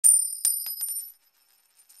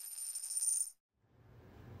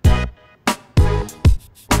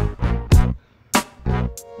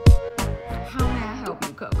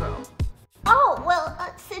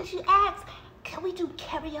can we do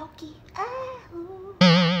karaoke?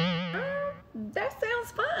 That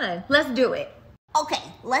sounds fun. Let's do it. Okay,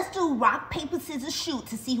 let's do rock, paper, scissors, shoot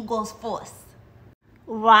to see who goes first.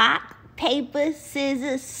 Rock, paper,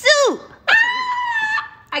 scissors, shoot!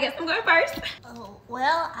 I guess I'm going first. Oh,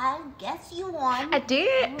 well, I guess you won. I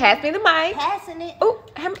did. Pass me the mic. Passing it. Oh,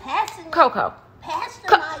 passing it. Coco. Pass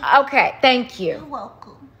the mic. Okay, thank you. You're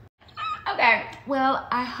welcome. Okay, well,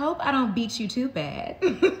 I hope I don't beat you too bad.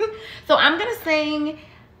 So I'm gonna sing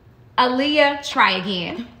Aaliyah, Try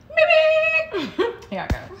Again. Here I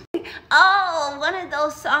go. Oh, one of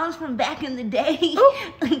those songs from back in the day.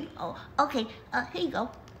 Oh, okay. Here you go.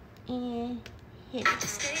 And hit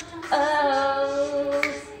it. Oh,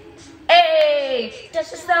 hey,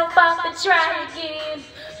 dust yourself off and try again.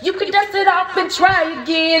 You can dust it off and try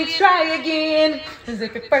again, try again. As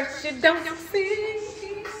if at first you don't succeed.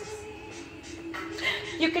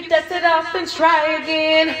 You can dust it off and try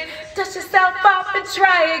again. Dust yourself off and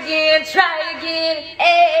try again,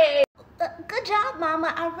 hey. Good job,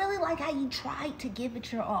 Mama. I really like how you tried to give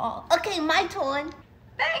it your all. Okay, my turn.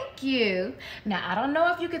 Thank you. Now, I don't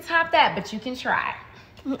know if you can top that, but you can try.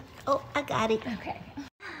 Oh, I got it. Okay.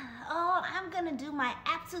 Oh, I'm gonna do my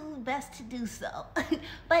absolute best to do so.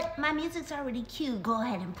 But my music's already cued. Go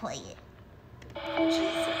ahead and play it.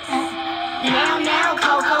 Now,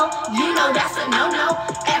 Coco, you know that's a no-no.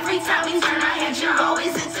 Every time we turn our heads, you're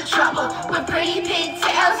always into trouble. With pretty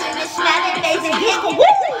pigtails and a smiling face and giggle. Woo!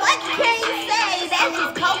 What can you say? That's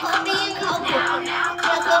just Coco being Coco.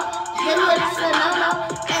 Coco, you know that's a no-no.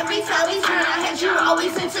 Every time we turn our heads, you're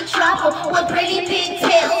always into trouble. With pretty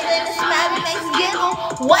pigtails and a smiling face and giggle.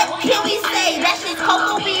 What can we say? That's just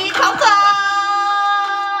Coco being Coco.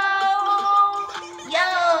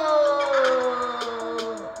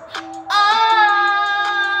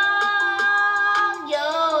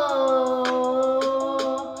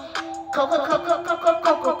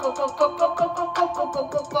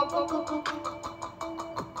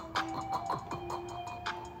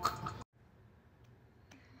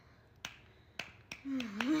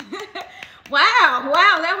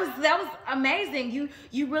 Wow, that was amazing.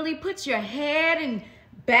 You really put your head and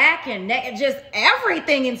back and neck and just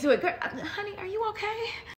everything into it. Honey, are you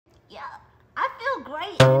okay? Yeah, I feel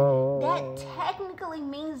great. That technically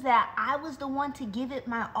means that I was the one to give it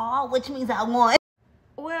my all, which means I won.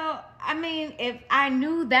 Well, I mean, if I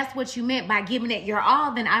knew that's what you meant by giving it your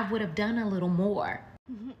all, then I would have done a little more.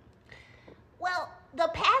 Well, the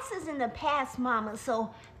past is in the past, Mama,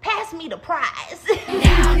 so pass me the prize.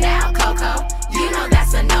 Now, Coco, you know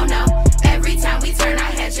that's a no-no. Every time we turn our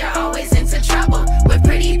heads, you're always into trouble. With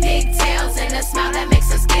pretty